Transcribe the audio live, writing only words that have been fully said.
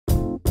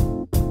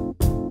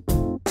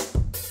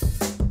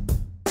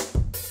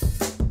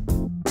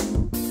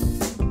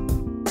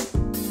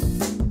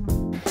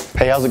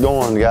Hey, how's it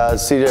going,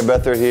 guys? CJ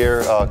Beathard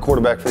here,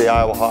 quarterback for the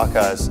Iowa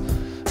Hawkeyes.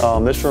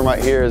 This room right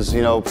here is,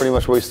 pretty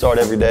much where we start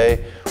every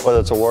day,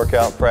 whether it's a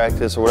workout,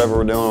 practice, or whatever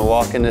we're doing. We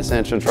walk in this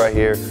entrance right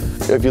here.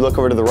 If you look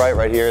over to the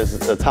right here is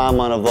the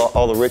timeline of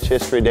all the rich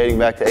history dating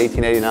back to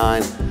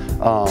 1889,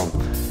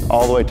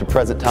 all the way to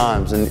present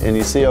times. And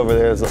you see over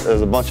there,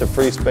 there's a bunch of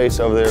free space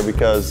over there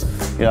because,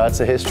 that's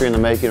a history in the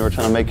making. We're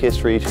trying to make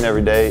history each and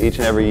every day, each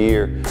and every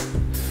year.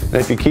 And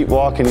if you keep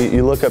walking,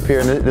 you look up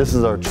here, and this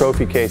is our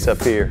trophy case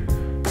up here.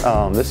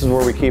 This is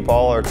where we keep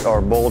all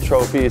our bowl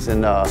trophies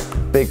and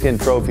Big Ten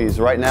trophies.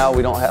 Right now,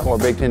 we don't have our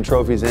Big Ten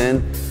trophies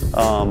in,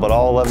 but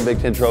all 11 Big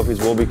Ten trophies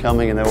will be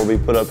coming, and they will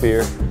be put up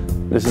here.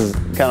 This is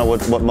kind of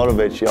what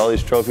motivates you. All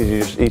these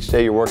trophies, each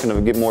day you're working to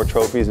get more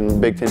trophies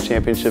and Big Ten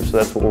championships, so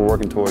that's what we're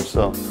working towards.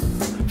 So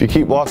if you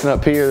keep walking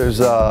up here,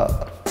 there's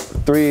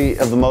three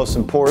of the most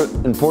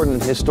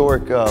important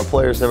historic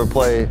players to ever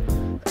play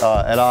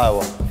at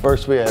Iowa.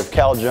 First, we have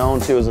Cal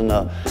Jones. He was an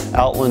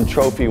Outland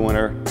Trophy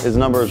winner. His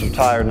number is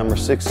retired, number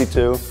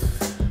 62.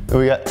 Then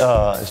we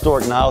got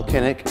historic Niall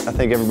Kinnick. I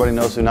think everybody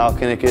knows who Niall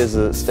Kinnick is.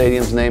 The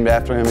stadium's named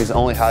after him. He's the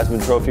only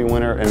Heisman Trophy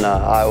winner in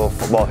Iowa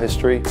football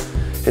history.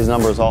 His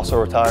number is also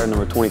retired,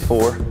 number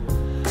 24.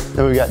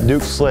 Then we got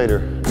Duke Slater.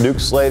 Duke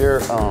Slater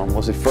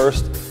was the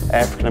first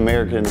African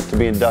American to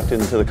be inducted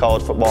into the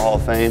College Football Hall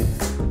of Fame.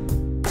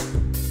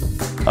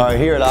 All right,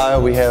 here at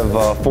Iowa we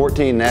have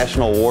 14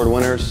 national award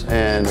winners,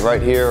 and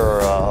right here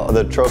are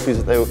the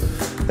trophies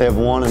that they have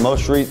won. And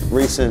most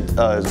recent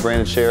is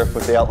Brandon Sheriff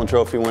with the Outland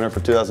Trophy winner for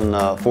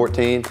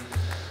 2014.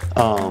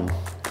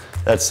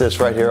 That sits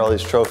right here, all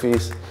these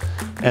trophies.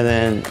 And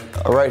then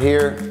right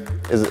here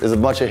is a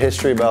bunch of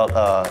history about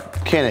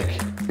Kinnick.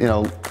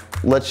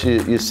 Lets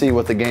you see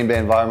what the game day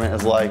environment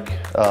is like.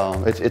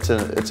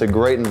 It's a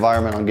great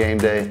environment on game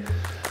day.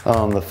 We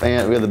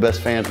have the best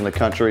fans in the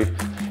country.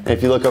 And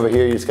if you look over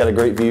here, you just got a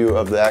great view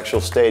of the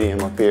actual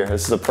stadium up here.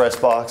 This is a press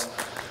box.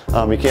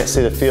 You can't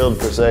see the field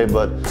per se,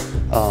 but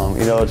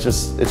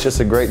it's just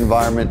a great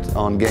environment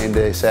on game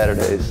day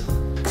Saturdays.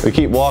 We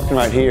keep walking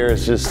right here.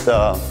 It's just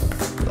the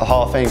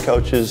Hall of Fame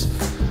coaches,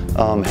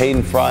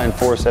 Hayden Fry and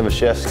Forrest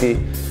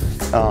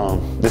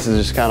Evashevsky. This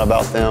is just kind of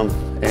about them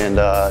and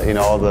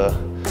all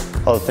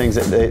the things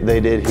that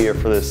they did here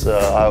for this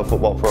Iowa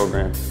football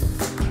program.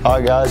 All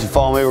right, guys, you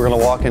follow me. We're going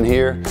to walk in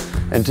here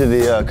into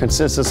the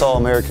Consensus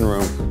All-American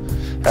room.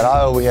 At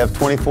Iowa, we have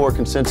 24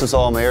 Consensus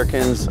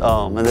All-Americans,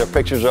 and their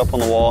pictures are up on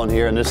the wall in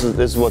here, and this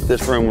is what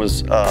this room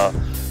was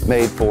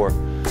made for.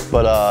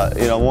 But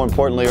more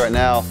importantly, right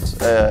now,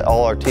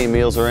 all our team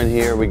meals are in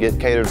here. We get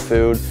catered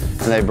food,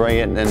 and they bring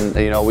it,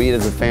 and we eat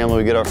as a family.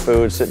 We get our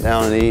food, sit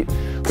down and eat.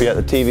 We got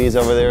the TVs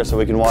over there so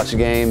we can watch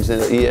games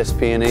and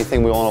ESPN,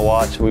 anything we want to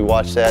watch. We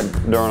watch that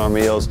during our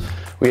meals.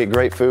 We get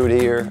great food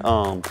here.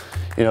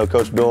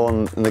 Coach Bill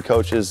and the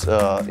coaches,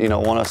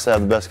 want us to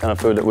have the best kind of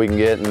food that we can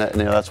get, and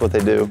that's what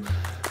they do.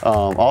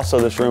 Also,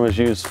 this room is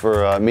used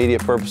for media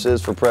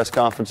purposes, for press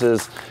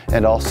conferences,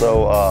 and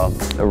also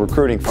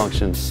recruiting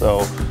functions.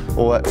 So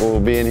we'll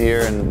be in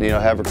here and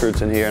have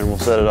recruits in here, and we'll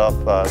set it up.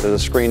 There's a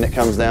screen that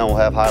comes down. We'll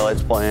have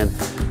highlights playing.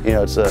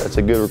 It's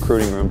a good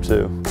recruiting room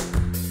too.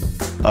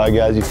 All right,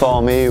 guys, you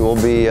follow me.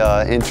 We'll be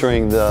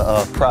entering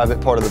the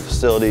private part of the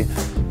facility.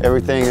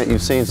 Everything that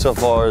you've seen so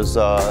far is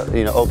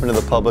open to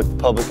the public. The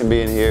public can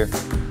be in here,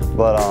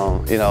 but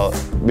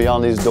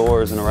beyond these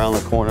doors and around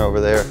the corner over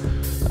there,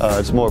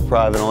 it's more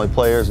private. Only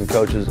players and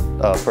coaches,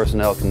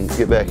 personnel can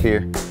get back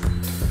here.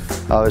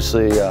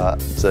 Obviously,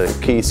 it's a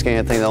key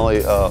scan thing that only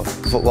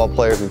football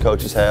players and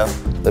coaches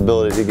have the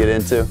ability to get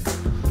into.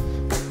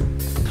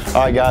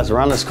 All right, guys,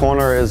 around this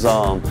corner is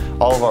all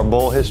of our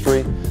bowl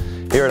history.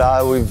 Here at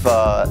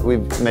Iowa,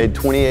 we've made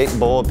 28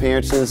 bowl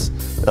appearances,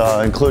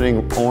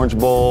 including Orange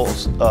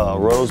Bowls,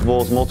 Rose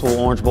Bowls, multiple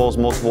Orange Bowls,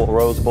 multiple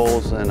Rose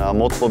Bowls, and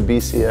multiple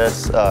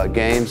BCS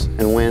games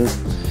and wins.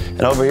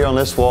 And over here on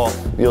this wall,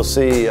 you'll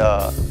see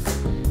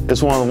this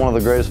is one of the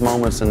greatest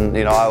moments in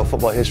Iowa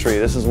football history.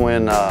 This is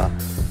when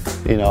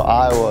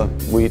Iowa,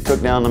 we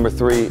took down number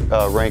 3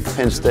 ranked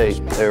Penn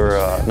State. They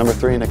were number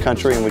 3 in the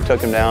country, and we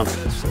took them down.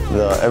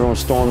 Everyone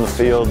stormed the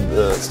field.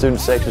 The student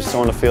section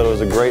stormed the field. It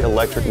was a great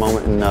electric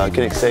moment in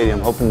Kinnick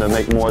Stadium. Hoping to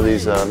make more of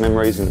these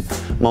memories and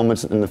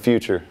moments in the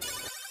future.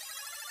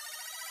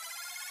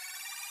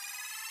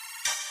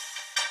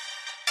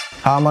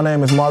 Hi, my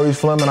name is Maurice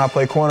Fleming. I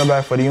play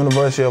cornerback for the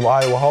University of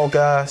Iowa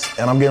Hawkeyes,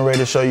 and I'm getting ready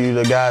to show you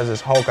the guys'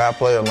 Hawkeye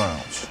Player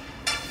Lounge.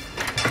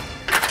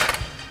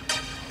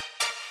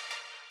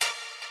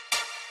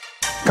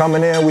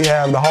 Coming in, we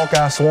have the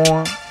Hawkeye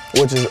Swarm,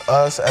 which is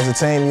us as a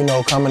team,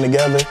 coming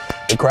together.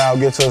 The crowd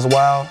gets us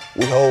wild,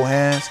 we hold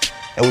hands,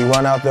 and we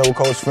run out there with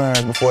Coach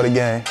Ferentz before the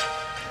game.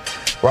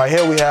 Right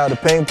here we have the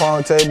ping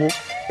pong table.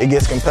 It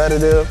gets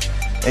competitive,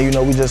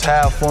 and we just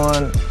have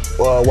fun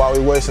while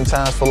we're wasting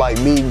time for like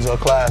meetings or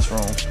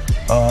classrooms.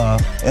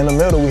 In the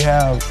middle we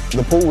have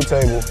the pool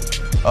table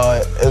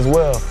as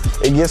well.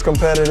 It gets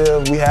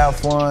competitive, we have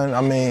fun.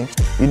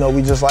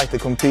 We just like to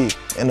compete.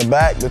 In the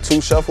back, the 2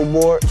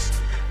 shuffleboards.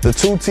 The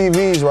 2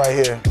 TVs right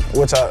here,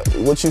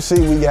 what you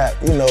see, we got,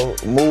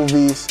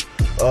 movies,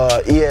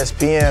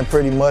 ESPN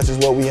pretty much is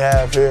what we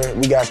have here.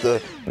 We got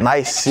the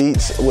nice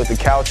seats with the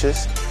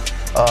couches.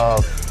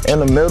 In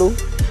the middle,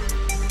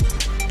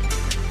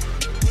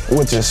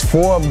 which is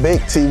 4 big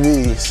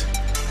TVs.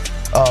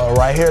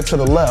 Right here to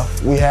the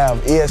left, we have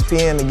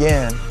ESPN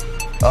again.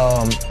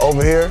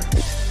 Over here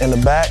in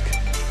the back,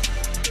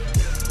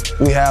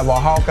 we have our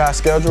Hawkeye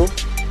schedule,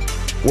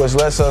 which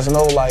lets us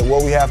know like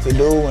what we have to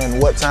do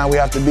and what time we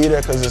have to be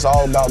there, because it's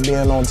all about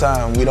being on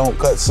time. We don't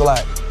cut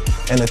slack.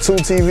 And the 2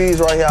 TVs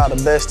right here are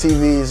the best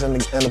TVs in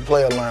the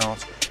player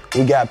lounge.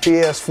 We got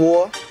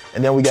PS4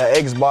 and then we got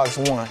Xbox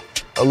One.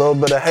 A little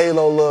bit of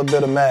Halo, a little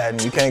bit of Madden.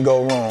 You can't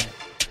go wrong.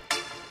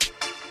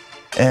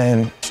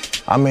 And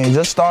I mean,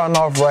 just starting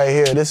off right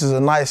here, this is a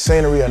nice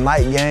scenery, a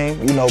night game,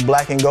 you know,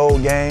 black and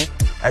gold game.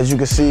 As you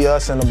can see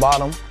us in the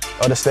bottom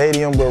of the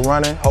stadium, we're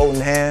running,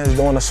 holding hands,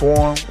 doing a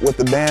swarm with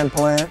the band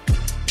playing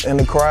in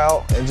the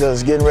crowd and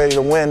just getting ready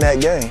to win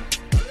that game.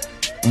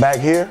 Back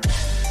here,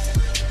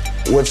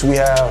 which we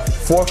have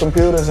 4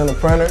 computers and a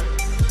printer.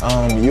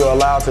 You're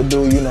allowed to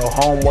do, you know,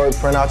 homework,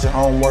 print out your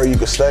homework. You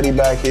can study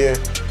back here,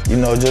 you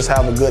know, just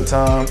have a good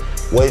time,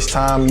 waste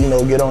time, you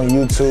know, get on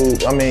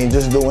YouTube. I mean,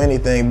 just do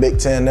anything, Big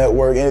Ten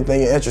Network,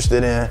 anything you're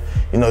interested in,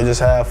 you know,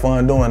 just have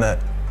fun doing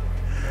that.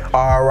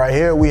 All right, right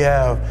here we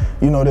have,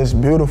 you know, this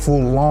beautiful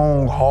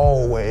long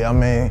hallway. I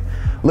mean,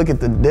 look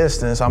at the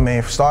distance. I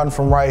mean, starting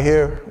from right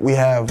here, we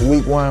have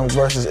week 1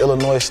 versus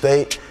Illinois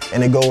State,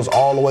 and it goes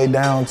all the way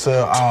down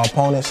to our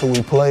opponents who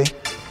we play.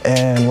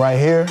 And right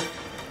here,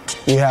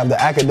 we have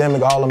the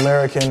Academic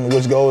All-American,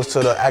 which goes to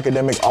the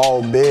Academic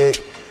All-Big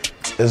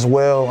as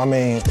well. I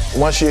mean,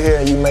 once you're here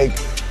and you make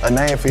a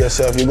name for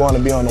yourself, you're going to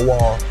be on the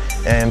wall,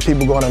 and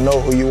people are going to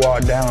know who you are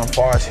down as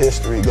far as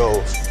history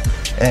goes.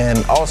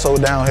 And also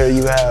down here,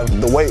 you have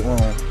the weight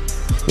room.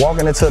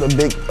 Walking into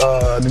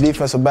the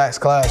defensive backs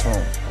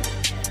classroom.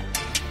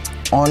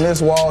 On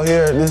this wall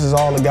here, this is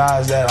all the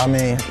guys that, I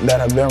mean,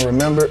 that have been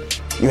remembered.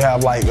 You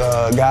have like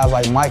guys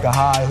like Micah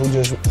Hyde, who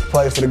just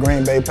plays for the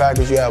Green Bay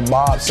Packers. You have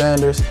Bob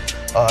Sanders,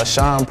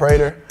 Sean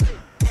Prater.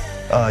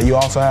 You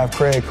also have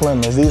Craig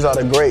Clemens. These are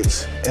the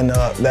greats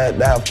that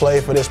have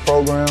played for this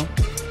program.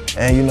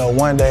 And you know,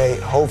 one day,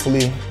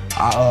 hopefully,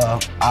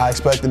 I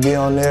expect to be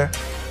on there.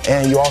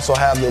 And you also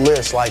have the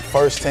list like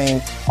first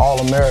team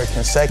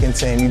All-American, second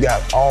team, you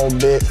got all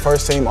big,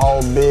 first team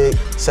all big,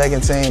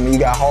 second team, and you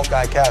got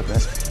Hawkeye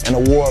captains and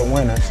award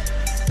winners.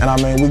 And I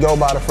mean, we go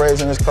by the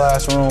phrase in this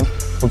classroom,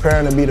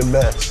 preparing to be the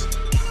best.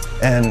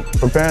 And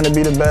preparing to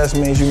be the best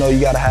means, you know, you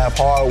gotta have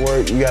hard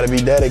work, you gotta be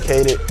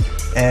dedicated,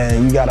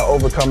 and you gotta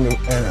overcome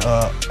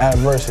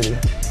adversity.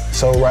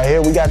 So right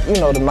here, we got,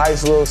 you know, the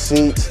nice little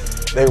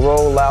seats, they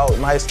roll out,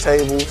 nice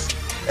tables,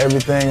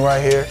 everything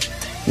right here.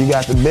 You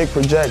got the big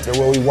projector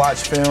where we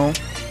watch film,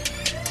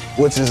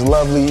 which is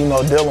lovely, you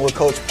know, dealing with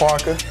Coach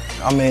Parker.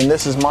 I mean,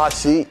 this is my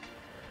seat.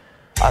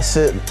 I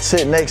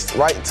sit next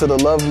right to the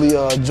lovely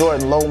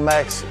Jordan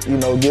Lomax, you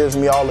know, gives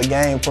me all the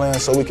game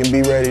plans so we can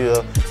be ready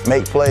to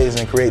make plays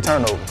and create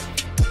turnovers.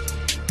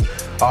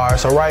 All right,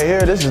 so right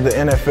here, this is the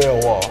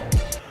NFL wall.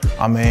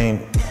 I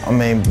mean,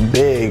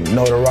 big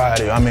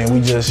notoriety. I mean, we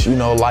just, you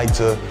know, like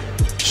to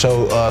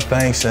show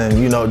thanks and,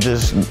 you know,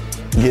 just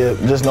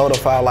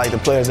notify like the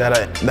players that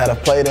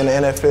have played in the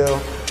NFL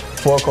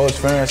for Coach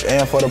Ferentz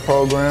and for the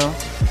program.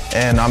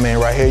 And I mean,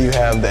 right here you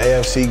have the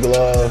AFC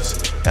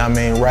gloves. I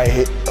mean, right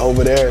here,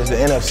 over there is the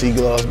NFC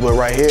gloves, but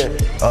right here,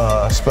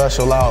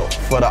 special out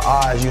for the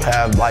eyes, you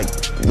have like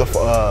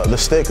the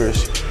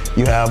stickers.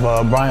 You have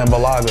Brian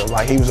Balaga,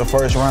 like he was a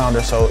first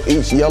rounder, so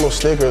each yellow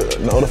sticker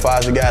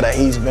notifies the guy that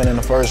he's been in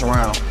the first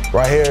round.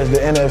 Right here is the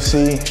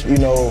NFC, you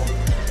know,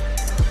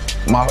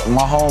 my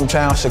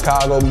hometown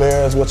Chicago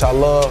Bears, which I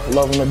love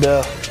them to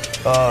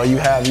death. You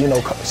have, you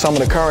know, some of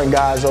the current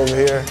guys over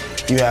here.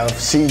 You have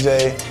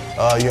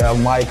CJ, you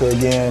have Micah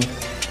again.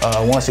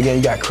 Once again,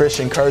 you got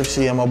Christian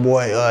Kirksey and my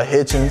boy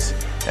Hitchens,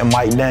 and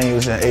Mike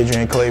Daniels and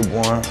Adrian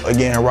Claiborne.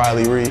 Again,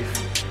 Riley Reef.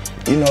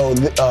 You know,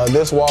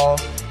 this wall,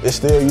 it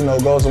still, you know,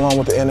 goes along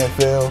with the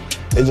NFL.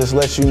 It just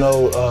lets you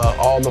know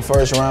all the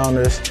first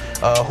rounders,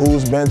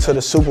 who's been to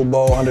the Super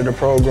Bowl under the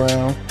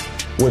program,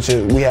 which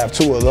is, we have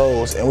 2 of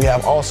those, and we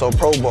have also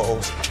Pro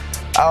Bowls.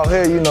 Out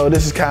here, you know,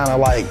 this is kind of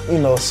like, you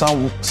know,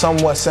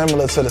 somewhat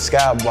similar to the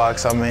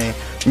skybox. I mean,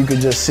 you could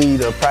just see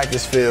the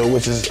practice field,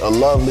 which is a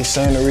lovely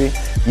scenery.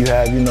 You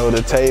have, you know,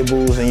 the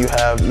tables, and you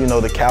have, you know,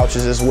 the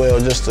couches as well,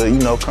 just to, you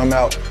know, come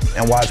out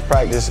and watch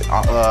practice.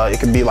 It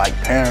could be like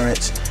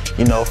parents,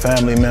 you know,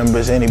 family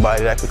members,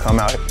 anybody that could come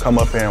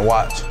up here and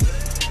watch.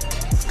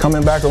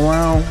 Coming back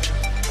around,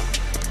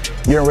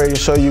 getting ready to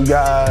show you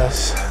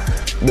guys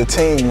the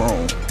team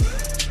room.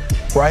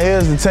 Right here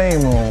is the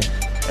team room.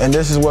 And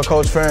this is where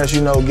Coach Ferentz,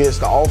 you know, gets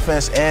the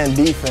offense and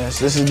defense.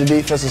 This is the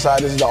defensive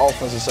side, this is the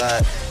offensive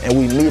side. And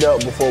we meet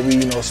up before we,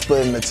 you know,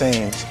 split into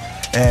teams.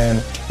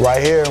 And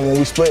right here, when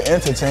we split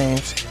into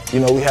teams, you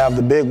know, we have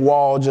the big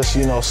wall just,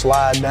 you know,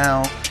 slide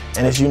down,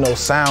 and it's, you know,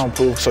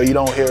 soundproof, so you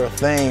don't hear a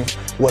thing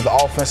what the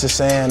offense is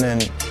saying,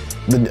 and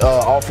the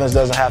offense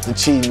doesn't have to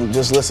cheat and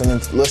just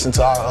listen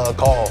to our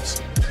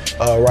calls.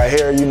 Right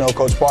here, you know,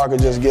 Coach Parker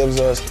just gives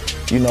us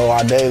you know,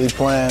 our daily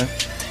plan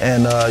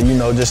and, you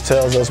know, just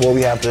tells us what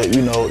we have to,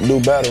 you know,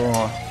 do better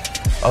on.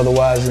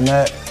 Otherwise than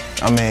that,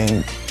 I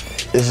mean,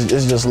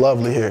 it's just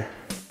lovely here.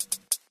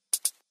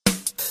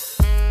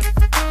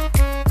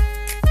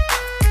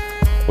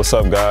 What's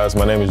up, guys?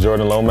 My name is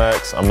Jordan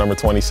Lomax. I'm number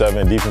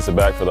 27, defensive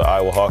back for the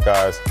Iowa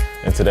Hawkeyes.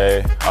 And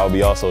today, I'll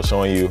be also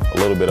showing you a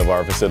little bit of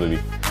our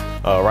facility.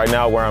 Right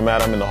now, where I'm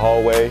at, I'm in the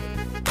hallway.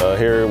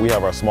 Here we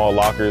have our small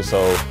lockers,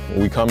 so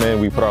when we come in,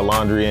 we put our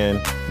laundry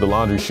in the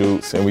laundry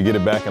chutes, and we get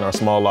it back in our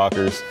small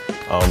lockers.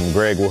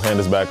 Greg will hand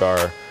us back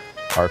our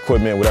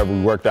equipment, whatever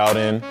we worked out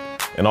in.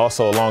 And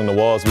also along the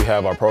walls, we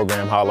have our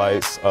program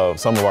highlights of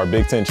some of our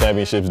Big Ten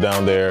championships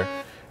down there.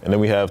 And then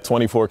we have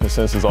 24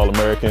 consensus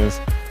All-Americans,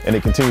 and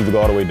it continues to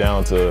go all the way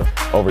down to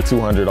over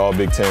 200 all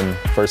Big Ten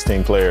first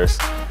team players.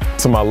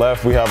 To my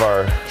left, we have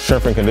our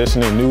strength and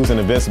conditioning news and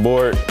events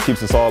board.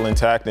 Keeps us all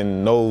intact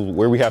and knows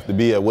where we have to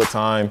be at what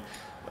time.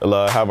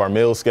 Have our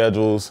meal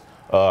schedules,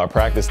 our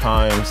practice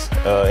times,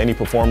 any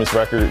performance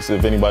records,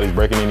 if anybody's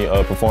breaking any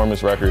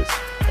performance records.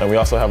 And we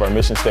also have our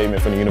mission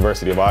statement from the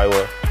University of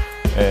Iowa.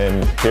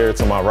 And here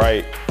to my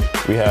right,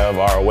 we have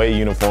our away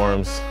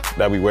uniforms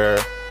that we wear.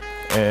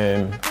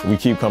 And we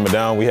keep coming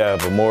down. We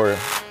have more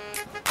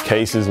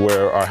cases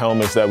where our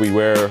helmets that we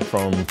wear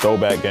from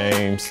throwback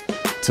games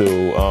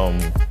to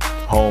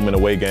home and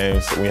away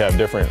games. We have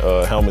different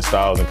helmet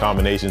styles and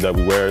combinations that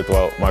we wear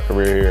throughout my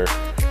career here.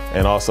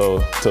 And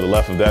also to the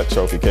left of that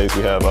trophy case,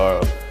 we have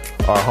our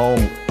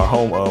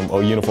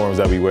home uniforms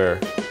that we wear.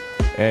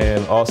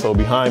 And also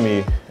behind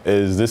me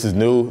this is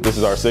new. This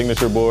is our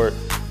signature board.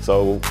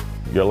 So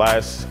your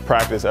last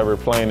practice ever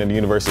playing in the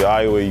University of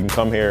Iowa, you can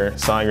come here,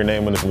 sign your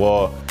name on this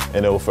wall,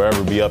 and it will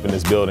forever be up in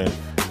this building.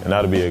 And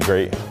that'll be a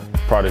great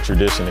part of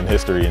tradition and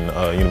history in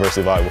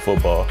University of Iowa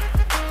football.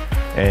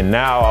 And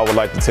now I would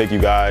like to take you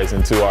guys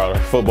into our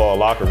football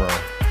locker room.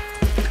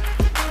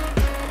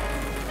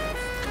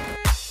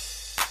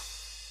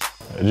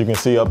 As you can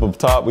see up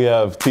top, we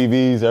have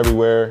TVs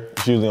everywhere.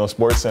 It's usually on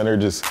SportsCenter,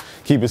 just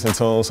keep us in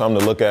tune, something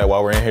to look at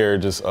while we're in here,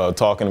 just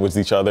talking with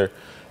each other.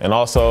 And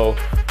also,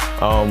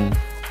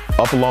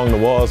 up along the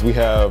walls, we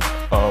have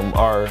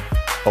our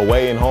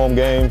away and home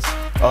games.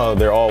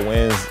 They're all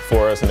wins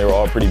for us, and they were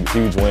all pretty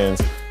huge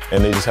wins,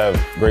 and they just have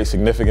great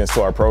significance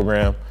to our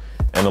program.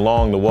 And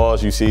along the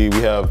walls, you see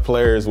we have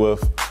players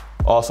with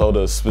also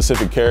the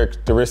specific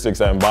characteristics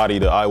that embody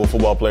the Iowa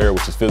football player,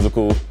 which is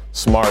physical,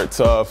 smart,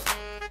 tough.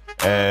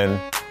 And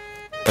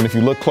if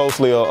you look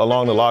closely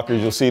along the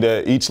lockers, you'll see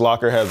that each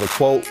locker has a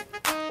quote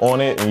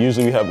on it, and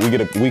usually we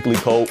get a weekly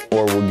quote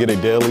or we'll get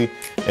it daily.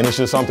 And it's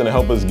just something to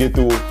help us get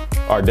through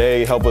our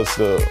day, help us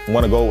to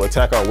want to go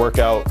attack our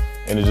workout,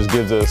 and it just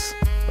gives us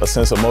a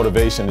sense of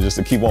motivation just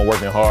to keep on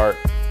working hard.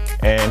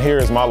 And here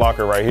is my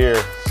locker right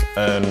here.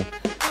 And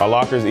our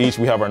lockers each,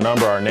 we have our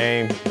number, our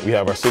name, we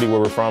have our city where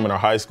we're from and our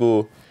high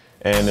school.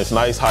 And it's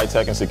nice,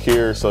 high-tech, and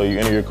secure, so you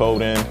enter your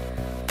code in,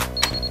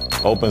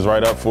 opens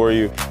right up for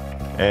you.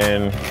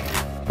 And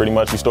pretty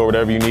much you store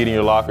whatever you need in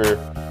your locker.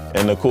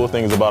 And the cool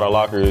things about our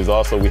locker is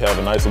also we have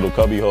a nice little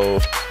cubby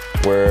hole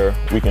where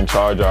we can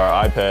charge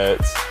our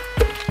iPads.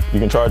 You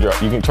can charge your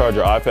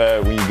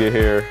iPad when you get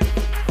here.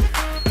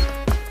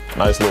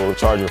 Nice little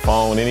charge your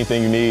phone,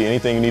 anything you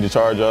need to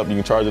charge up, you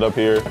can charge it up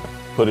here,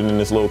 put it in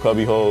this little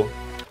cubby hole,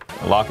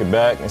 lock it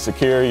back and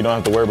secure. You don't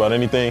have to worry about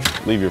anything.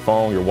 Leave your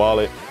phone, your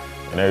wallet,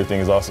 and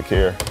everything is all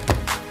secure.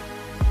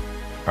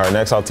 All right,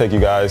 next I'll take you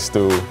guys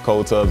through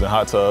cold tubs and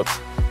hot tubs.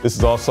 This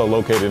is also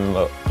located in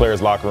the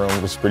players' locker room,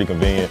 which is pretty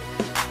convenient.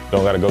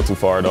 Don't gotta go too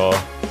far at all.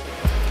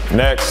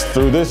 Next,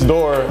 through this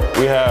door,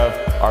 we have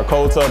our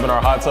cold tub and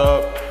our hot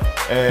tub.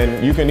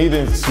 And you can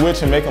either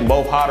switch and make them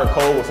both hot or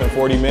cold within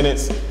 40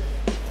 minutes.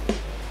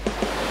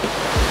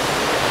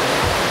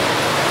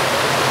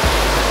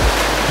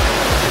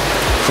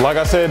 So like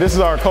I said, this is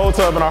our cold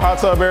tub and our hot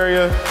tub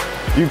area.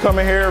 You come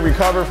in here,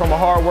 recover from a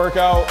hard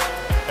workout.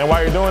 And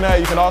while you're doing that,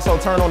 you can also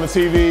turn on the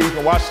TV, you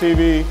can watch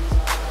TV.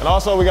 And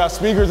also we got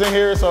speakers in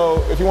here,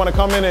 so if you want to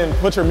come in and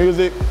put your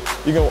music,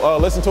 you can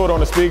listen to it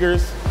on the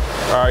speakers.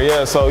 All right,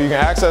 yeah, so you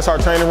can access our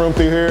training room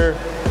through here.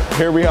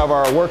 Here we have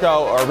our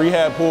workout, our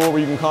rehab pool where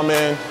you can come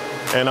in,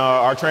 and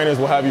our trainers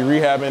will have you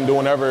rehabbing, doing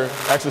whatever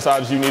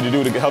exercises you need to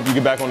do to help you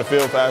get back on the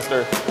field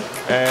faster.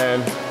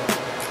 And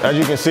as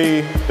you can see,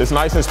 it's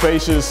nice and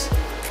spacious.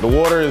 The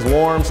water is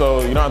warm,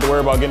 so you don't have to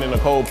worry about getting in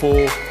a cold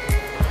pool.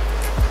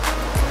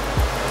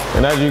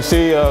 And as you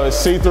see, it's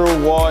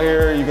see-through wall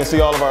here. You can see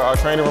all of our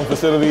training room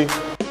facility.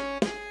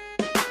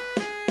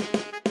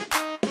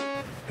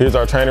 Here's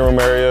our training room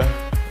area.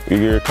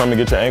 You come to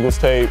get your ankles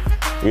taped.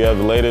 We have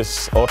the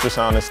latest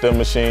ultrasound and stem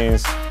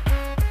machines.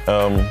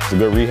 It's a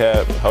good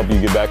rehab, help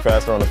you get back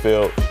faster on the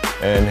field.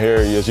 And here,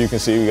 as you can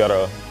see, we got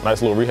a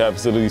nice little rehab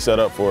facility set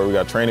up for it. We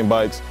got training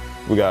bikes,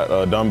 we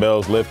got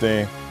dumbbells,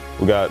 lifting,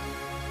 we got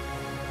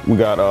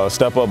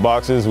step-up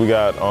boxes, we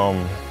got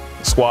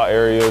squat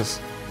areas,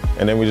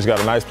 and then we just got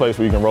a nice place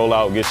where you can roll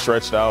out, get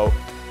stretched out.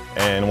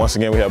 And once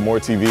again, we have more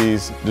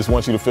TVs. Just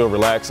want you to feel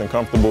relaxed and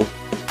comfortable.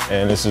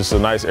 And it's just a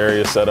nice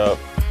area set up.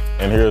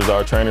 And here's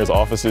our trainers'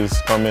 offices.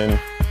 Come in,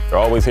 They're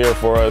always here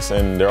for us,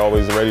 and they're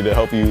always ready to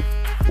help you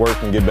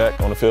work and get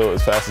back on the field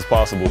as fast as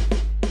possible.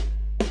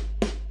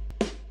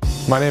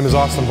 My name is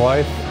Austin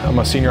Blythe. I'm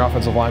a senior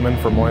offensive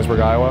lineman from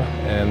Moinsburg, Iowa,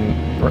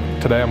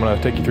 and today I'm going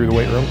to take you through the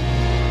weight room.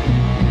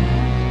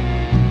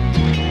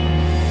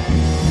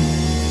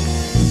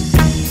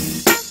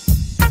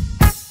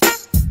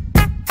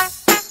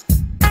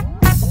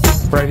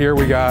 Right here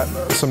we got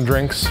some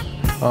drinks.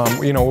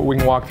 You know, we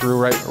can walk through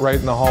right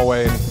in the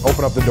hallway and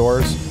open up the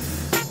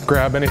doors,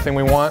 grab anything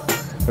we want.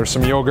 There's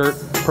some yogurt,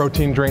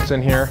 protein drinks in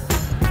here,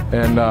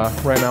 and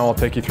right now I'll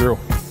take you through.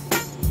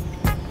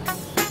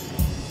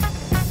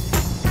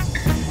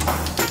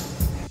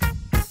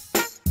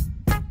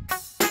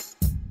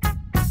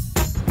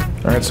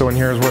 All right, so in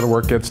here is where the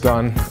work gets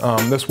done.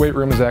 This weight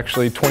room is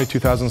actually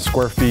 22,000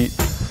 square feet,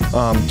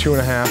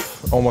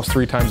 2.5, almost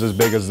 3 times as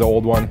big as the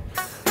old one.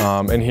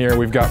 In here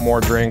we've got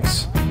more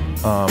drinks.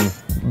 A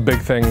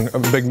big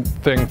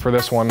thing for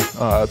this one.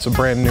 It's a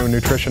brand new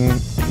nutrition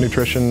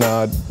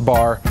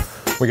bar.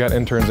 We got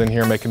interns in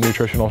here making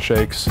nutritional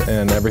shakes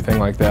and everything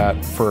like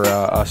that for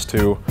us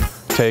to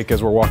take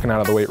as we're walking out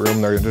of the weight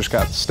room. They've just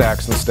got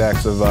stacks and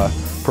stacks of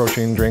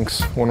protein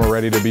drinks when we're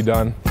ready to be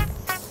done.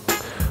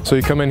 So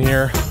you come in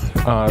here,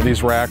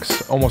 these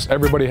racks, almost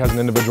everybody has an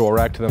individual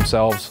rack to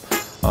themselves.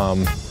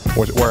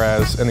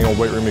 Whereas in the old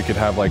weight room you could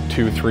have like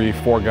 2, 3,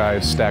 4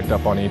 guys stacked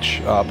up on each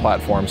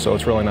platform. So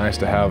it's really nice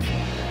to have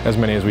as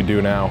many as we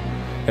do now.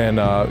 And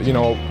you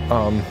know,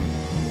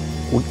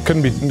 we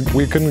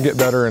couldn't get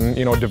better and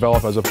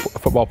develop as a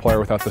football player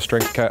without the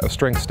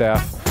strength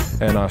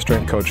staff and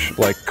strength coach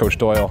like Coach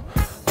Doyle.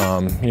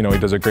 You know, he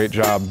does a great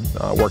job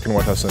working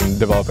with us and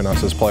developing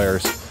us as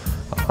players.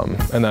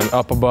 And then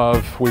up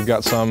above we've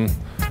got some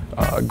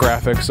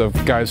graphics of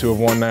guys who have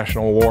won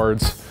national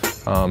awards.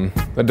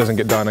 That doesn't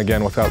get done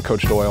again without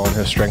Coach Doyle and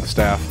his strength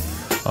staff.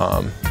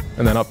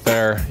 And then up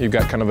there you've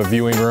got kind of a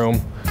viewing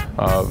room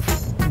of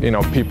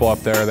people up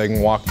there. They can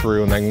walk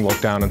through and they can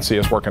look down and see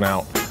us working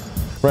out.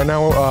 Right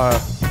now,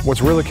 what's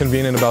really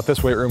convenient about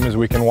this weight room is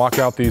we can walk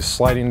out these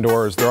sliding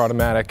doors. They're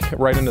automatic,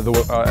 right into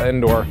the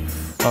indoor.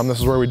 This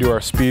is where we do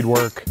our speed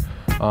work,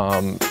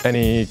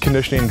 any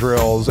conditioning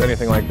drills,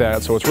 anything like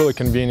that. So it's really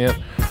convenient,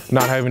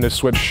 not having to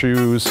switch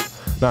shoes,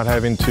 not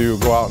having to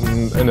go out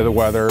into the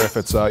weather if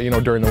it's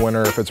during the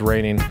winter, if it's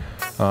raining.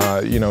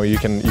 You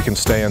can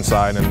stay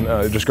inside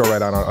and just go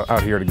right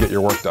out here to get your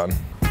work done.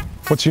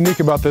 What's unique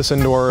about this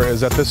indoor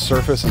is that this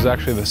surface is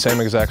actually the same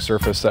exact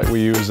surface that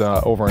we use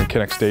over in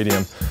Kinnick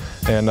Stadium.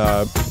 And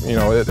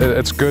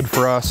it's good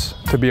for us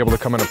to be able to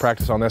come in and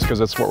practice on this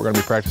because it's what we're going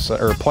to be practicing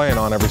or playing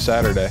on every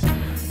Saturday.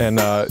 And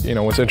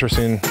what's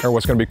interesting, or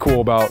what's going to be cool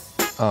about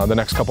the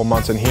next couple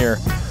months in here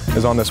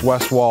is on this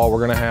west wall we're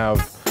going to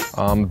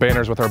have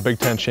banners with our Big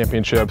Ten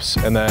championships,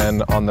 and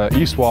then on the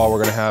east wall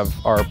we're going to have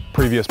our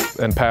previous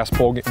and past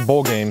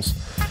bowl games.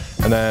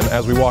 And then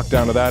as we walk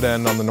down to that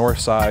end on the north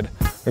side,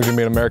 there's going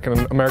to be a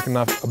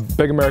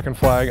big American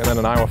flag and then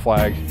an Iowa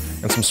flag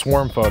and some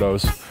swarm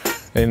photos.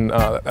 And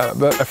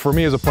for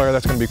me as a player,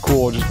 that's going to be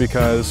cool just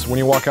because when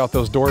you walk out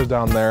those doors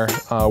down there,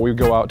 we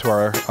go out to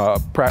our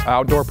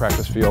outdoor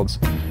practice fields,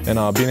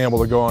 and being able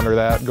to go under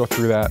that, go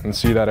through that, and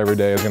see that every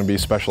day is going to be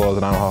special as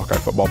an Iowa Hawkeye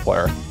football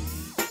player.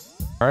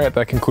 All right,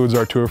 that concludes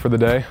our tour for the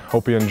day.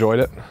 Hope you enjoyed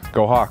it.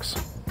 Go Hawks!